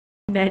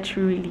That's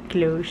really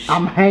close.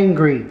 I'm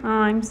hangry. Oh,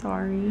 I'm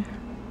sorry.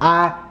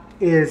 I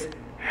is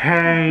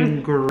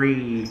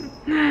hangry.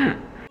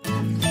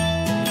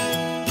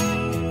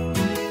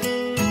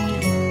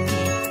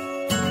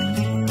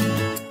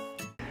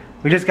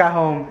 We just got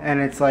home and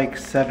it's like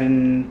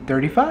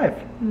 7:35.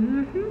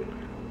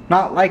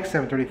 Not like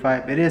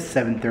 7:35, it is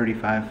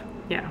 7:35.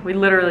 Yeah, we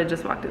literally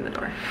just walked in the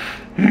door.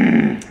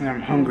 And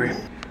I'm hungry.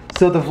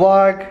 So the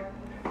vlog,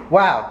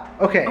 wow,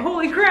 okay.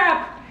 Holy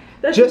crap,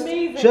 that's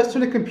amazing. Just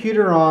turned the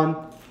computer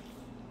on.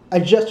 I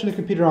just turned the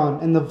computer on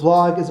and the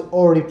vlog is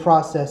already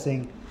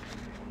processing.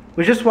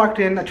 We just walked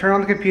in, I turned on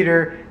the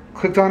computer,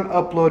 clicked on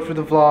upload for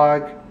the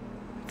vlog.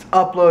 It's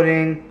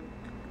uploading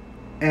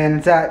and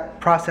it's at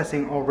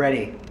processing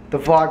already. The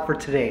vlog for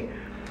today.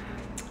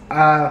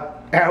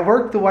 At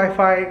work the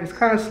Wi-Fi is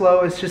kind of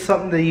slow. It's just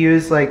something to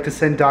use like to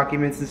send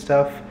documents and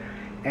stuff.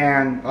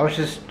 And I was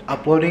just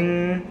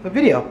uploading a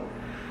video.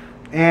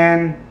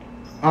 And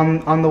on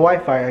the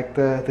Wi-Fi, like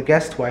the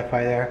guest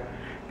Wi-Fi there.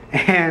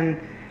 And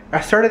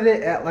I started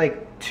it at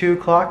like 2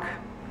 o'clock.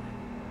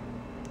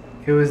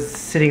 It was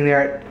sitting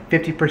there at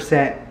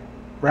 50%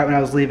 right when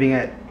I was leaving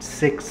at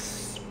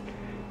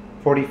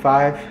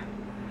 6:45.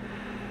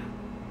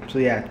 So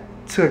yeah, it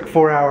took like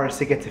 4 hours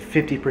to get to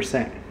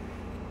 50%.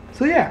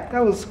 So yeah,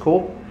 that was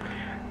cool.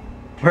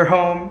 We're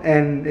home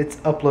and it's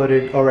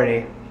uploaded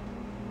already.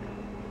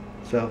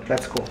 So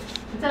that's cool.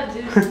 What's up,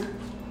 dude?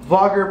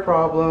 Vlogger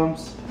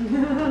problems.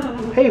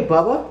 Hey,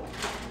 Bubba.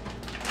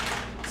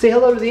 Say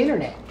hello to the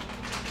internet.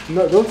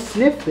 No, don't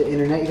sniff the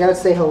internet. You gotta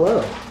say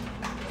hello.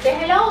 Say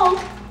hello.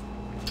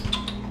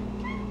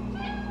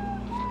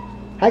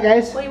 Hi,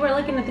 guys. Well, you weren't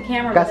looking at the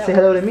camera. Got to say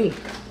hello to me.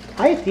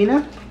 Hi,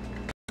 Athena.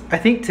 I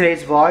think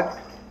today's vlog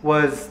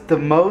was the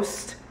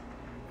most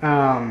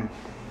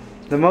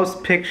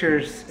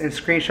pictures and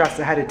screenshots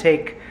I had to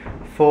take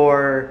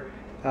for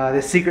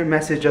the secret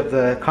message of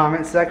the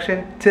comment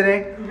section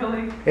today.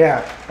 Really?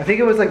 Yeah, I think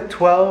it was like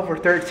 12 or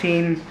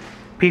 13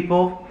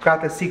 people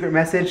got the secret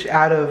message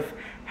out of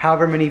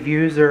however many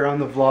views are on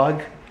the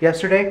vlog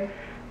yesterday.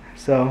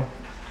 So,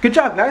 good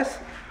job, guys.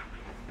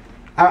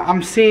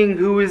 I'm seeing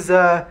who's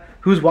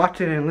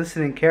watching and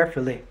listening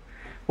carefully.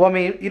 Well, I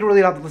mean, you don't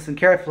really have to listen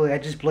carefully. I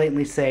just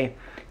blatantly say,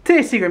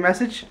 today's secret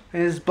message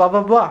is blah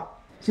blah blah.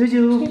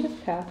 Zuzu.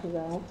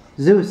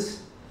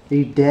 Zeus, are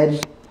you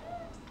dead?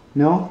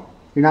 No?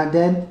 You're not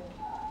dead?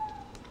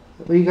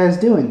 What are you guys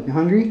doing? You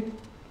hungry?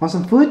 Want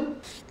some food?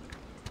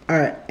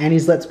 Alright,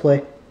 Annie's Let's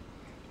Play.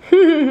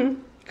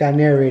 Gotta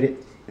narrate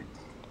it.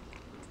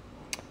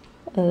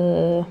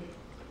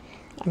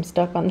 I'm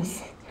stuck on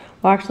this.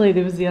 Well, actually,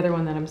 there was the other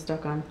one that I'm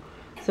stuck on.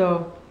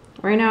 So,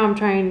 right now I'm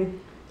trying...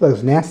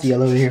 Looks nasty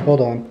yellow in here.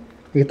 Hold on.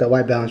 Let me get that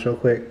white balance real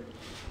quick.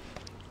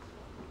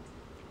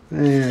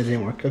 It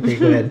didn't work. Okay,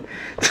 go ahead.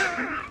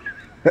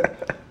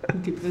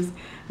 Do this.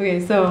 Okay,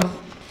 so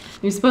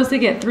you're supposed to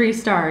get 3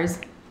 stars.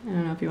 I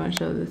don't know if you want to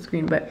show the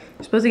screen, but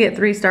you're supposed to get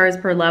 3 stars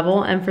per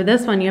level. And for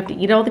this one, you have to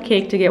eat all the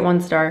cake to get 1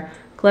 star,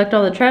 collect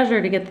all the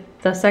treasure to get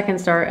the 2nd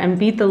star, and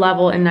beat the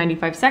level in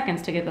 95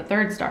 seconds to get the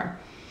 3rd star.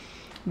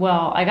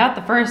 Well, I got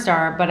the 1st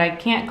star, but I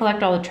can't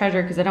collect all the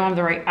treasure because I don't have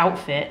the right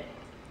outfit.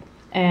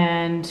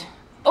 And,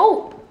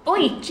 oh,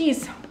 oi,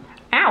 jeez.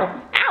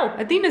 Ow, ow,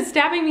 Athena's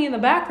stabbing me in the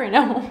back right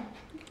now.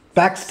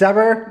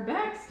 Backstabber.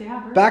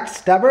 Backstabber.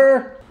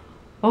 Backstabber.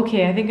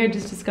 Okay, I think I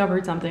just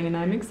discovered something and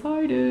I'm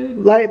excited.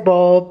 Light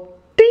bulb.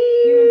 Ding.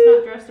 Humans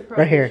not dressed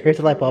appropriately. Right here. Here's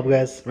the light bulb,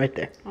 guys. Right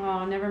there.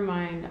 Oh, never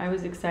mind. I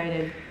was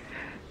excited.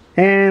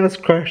 And let's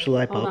crush the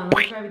light bulb. Hold on,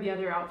 let's try with the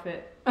other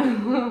outfit.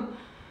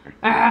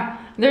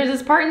 There's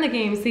this part in the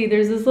game. See,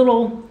 there's this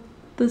little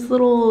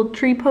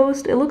tree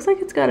post. It looks like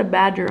it's got a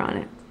badger on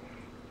it.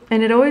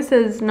 And it always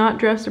says not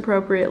dressed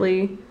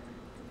appropriately,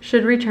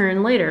 should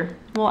return later.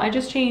 Well, I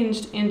just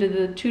changed into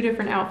the 2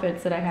 different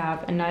outfits that I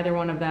have and neither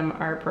one of them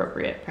are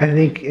appropriate. I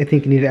think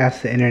you need to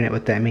ask the internet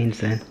what that means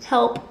then.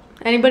 Help.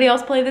 Anybody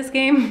else play this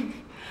game?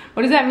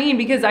 What does that mean?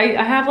 Because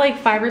I have like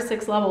 5 or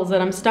 6 levels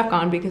that I'm stuck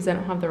on because I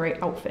don't have the right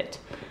outfit.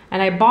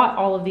 And I bought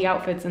all of the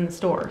outfits in the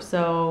store,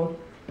 so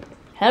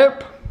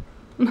help.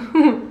 Like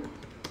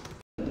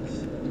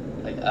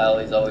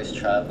Allie's always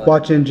traveling.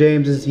 Watching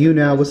James's You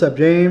Now. What's up,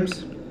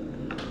 James?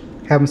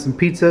 Having some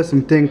pizza,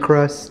 some thin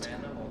crust.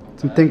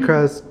 Some thin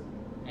crust.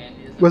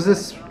 Was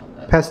this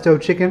pesto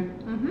chicken?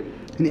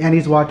 And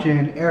Annie's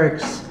watching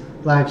Eric's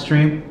live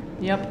stream.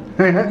 Yep.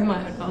 My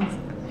headphones.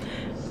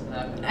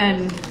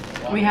 And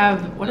we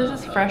have, what is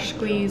this? Fresh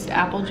squeezed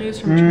apple juice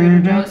from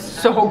Trader Joe's.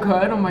 So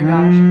good. Oh my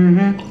gosh.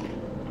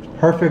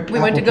 Perfect. We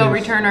went to go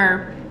juice. return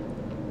our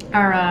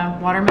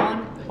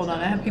watermelon. Hold on,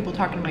 I have people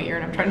talking in my ear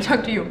and I'm trying to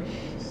talk to you.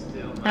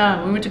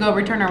 We went to go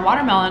return our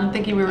watermelon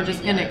thinking we were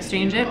just gonna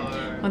exchange it.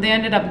 Well, they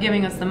ended up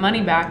giving us the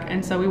money back,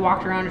 and so we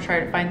walked around to try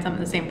to find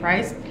something the same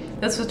price.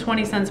 This was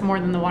 20 cents more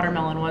than the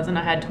watermelon was, and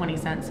I had 20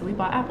 cents, so we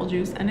bought apple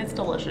juice, and it's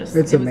delicious.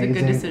 It's amazing. It was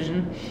a good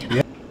decision.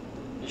 Yep.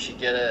 You should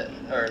get it,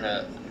 or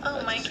no.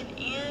 Oh, Mike and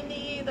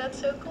Andy, that's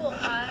so cool.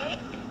 Hi.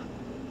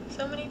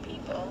 So many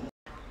people.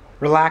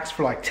 Relax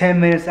for like 10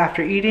 minutes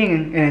after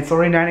eating, and it's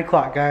already 9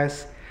 o'clock,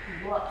 guys.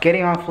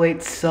 Getting off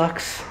late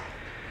sucks.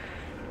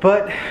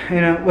 But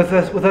you know, with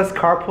us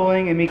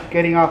carpooling and me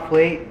getting off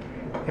late,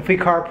 if we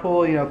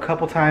carpool, you know, a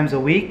couple times a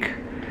week,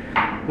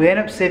 we end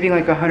up saving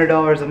like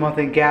 $100 a month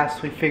in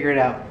gas. We figure it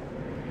out.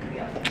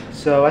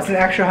 So that's an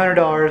extra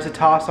 $100 to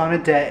toss on a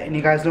debt, and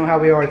you guys know how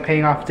we are with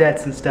paying off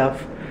debts and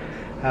stuff.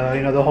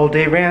 You know, the whole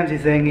Dave Ramsey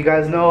thing, you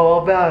guys know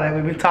all about it.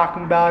 We've been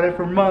talking about it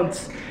for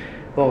months.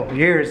 Well,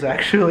 years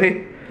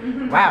actually.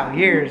 Wow,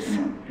 years.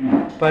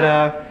 But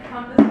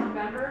Come this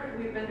November,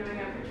 we've been doing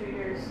it for 2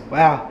 years.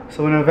 wow,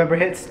 so when November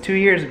hits, 2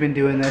 years we've been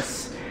doing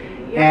this.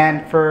 Yep.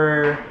 And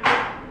for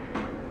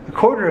a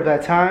quarter of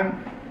that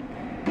time,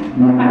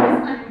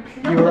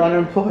 you were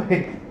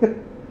unemployed.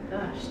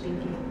 Gosh,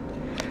 stinky.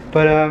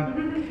 But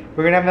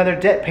we're gonna have another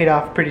debt paid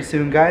off pretty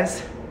soon,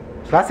 guys.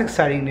 So that's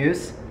exciting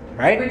news,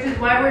 right? Which is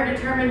why we're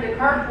determined to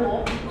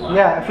carpool.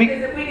 Yeah,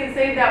 Because if we can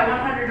save that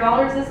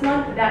 $100 this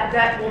month, that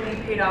debt will be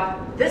paid off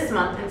this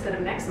month instead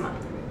of next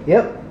month.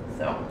 Yep.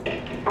 So.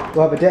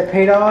 We'll have a debt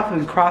paid off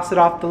and cross it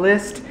off the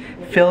list.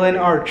 Fill in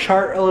our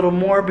chart a little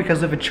more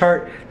because of a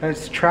chart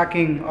that's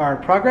tracking our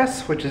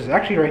progress, which is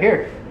actually right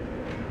here.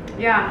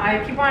 Yeah,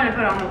 I keep wanting to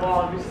put it on the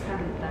wall, I just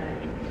haven't done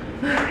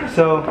it.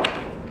 So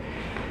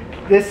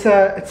this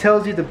it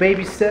tells you the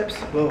baby steps.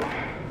 Whoa.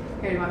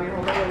 Here, you want me to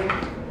hold it with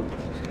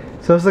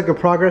you? So it's like a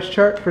progress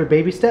chart for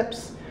baby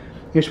steps.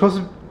 You're supposed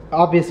to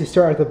obviously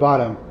start at the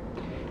bottom.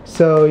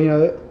 So, you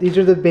know, these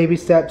are the baby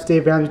steps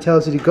Dave Ramsey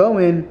tells you to go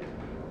in.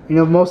 You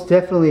know, most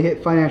definitely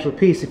hit financial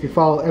peace if you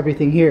follow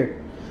everything here.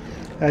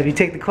 If you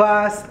take the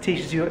class, it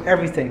teaches you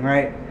everything,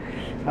 right?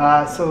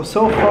 So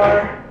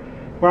far,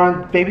 we're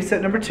on baby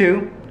step number 2,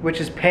 which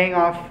is paying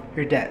off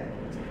your debt.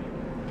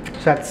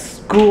 So that's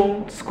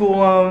school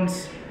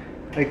loans,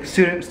 like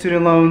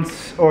student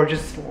loans, or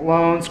just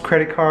loans,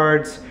 credit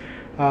cards,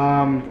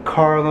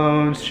 car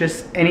loans,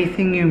 just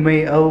anything you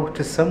may owe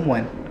to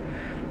someone.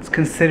 It's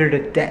considered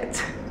a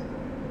debt.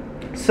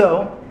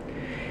 So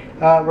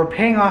we're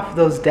paying off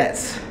those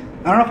debts.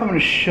 I don't know if I'm going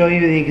to show you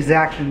the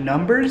exact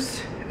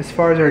numbers as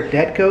far as our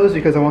debt goes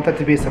because I want that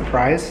to be a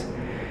surprise,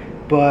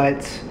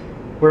 but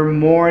we're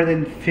more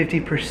than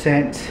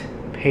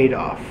 50% paid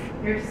off.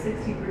 You're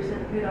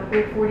 60% paid off, we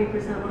have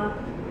 40% left.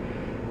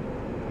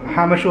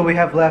 How much will we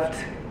have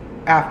left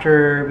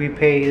after we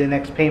pay the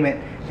next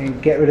payment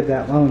and get rid of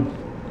that loan?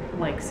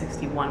 Like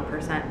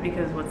 61%,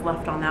 because what's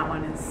left on that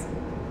one is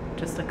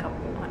just a couple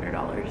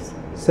 $100.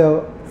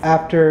 So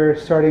after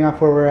starting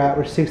off where we're at,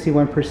 we're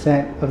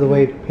 61% of the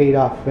way paid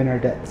off in our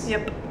debts.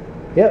 Yep.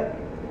 Yep.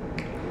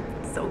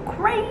 So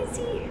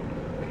crazy.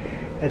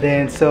 And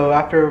then so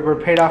after we're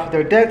paid off with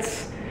our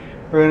debts,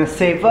 we're gonna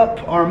save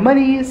up our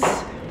monies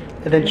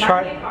and then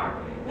try.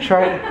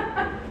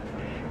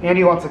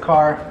 Andie wants a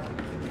car.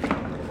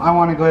 I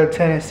want to go to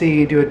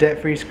Tennessee and do a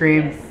debt-free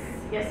scream.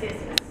 Yes.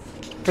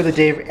 For the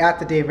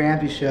Dave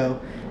Ramsey show,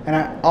 and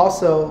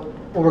also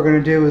what we're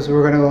gonna do is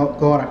we're gonna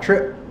go on a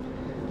trip.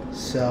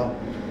 So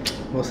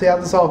we'll see how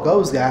this all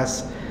goes,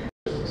 guys.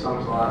 It's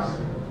almost the last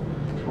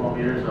 12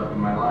 years of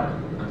my life.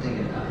 I'm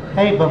thinking that.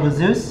 Hey, Bubba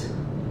Zeus.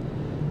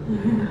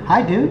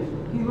 Hi, dude.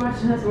 He's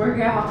watching us work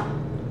out.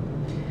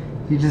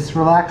 You just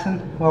relaxing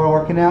while we're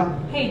working out?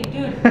 Hey,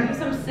 dude, do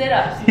some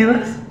sit-ups. He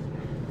looks.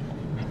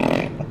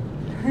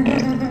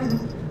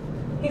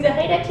 He's like,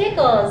 hey, that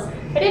tickles.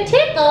 Hey, that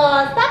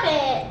tickles. Stop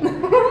it.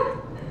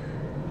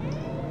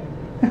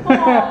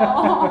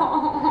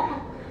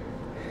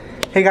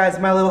 Hey guys,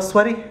 am I a little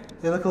sweaty?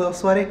 They look a little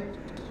sweaty?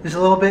 Just a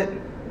little bit?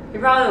 You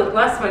probably look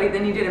less sweaty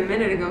than you did a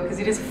minute ago because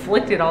you just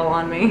flicked it all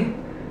on me.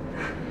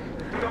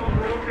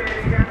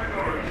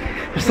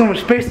 There's so much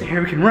space in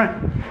here we can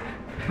run.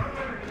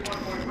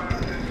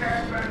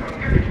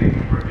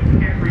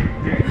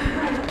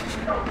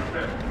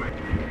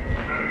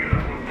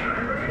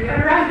 You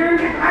gotta run during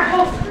your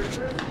practice.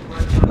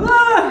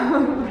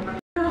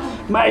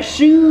 My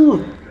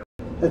shoe!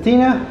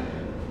 Athena,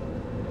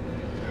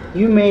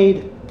 you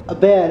made a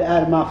bed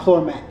out of my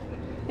floor mat.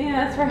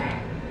 Yeah, that's for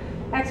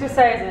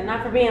exercising,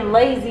 not for being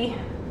lazy.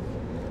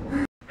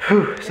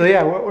 Whew. So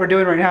yeah, what we're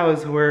doing right now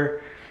is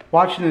we're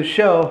watching the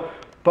show,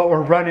 but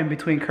we're running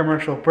between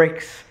commercial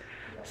breaks.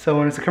 So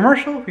when it's a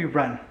commercial, we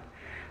run.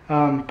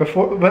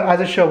 As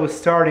the show was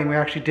starting, we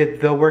actually did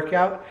the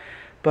workout,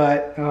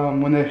 but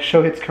when the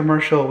show hits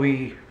commercial,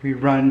 we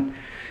run,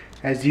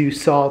 as you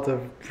saw the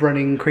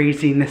running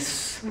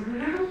craziness.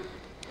 Mm-hmm.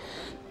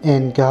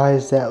 And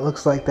guys, that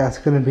looks like that's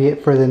gonna be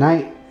it for the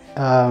night.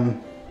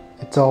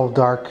 It's all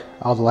dark,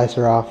 all the lights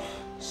are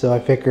off, so I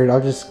figured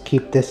I'll just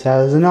keep this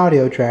as an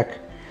audio track.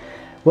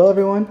 Well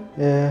everyone,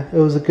 it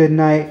was a good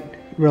night,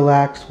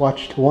 relaxed,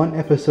 watched one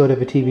episode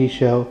of a TV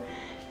show,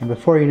 and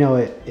before you know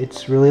it,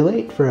 it's really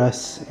late for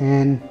us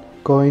and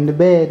going to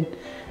bed.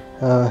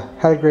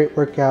 Had a great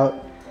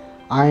workout.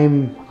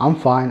 I'm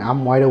fine,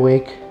 I'm wide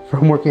awake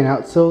from working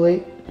out so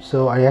late,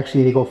 so I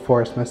actually need to go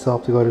force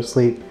myself to go to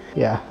sleep.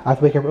 Yeah, I have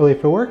to wake up early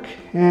for work,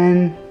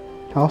 and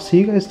I'll see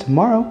you guys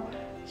tomorrow.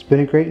 It's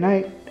been a great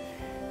night.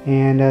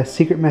 And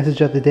secret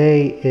message of the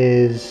day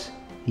is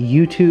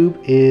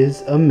YouTube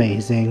is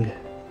amazing.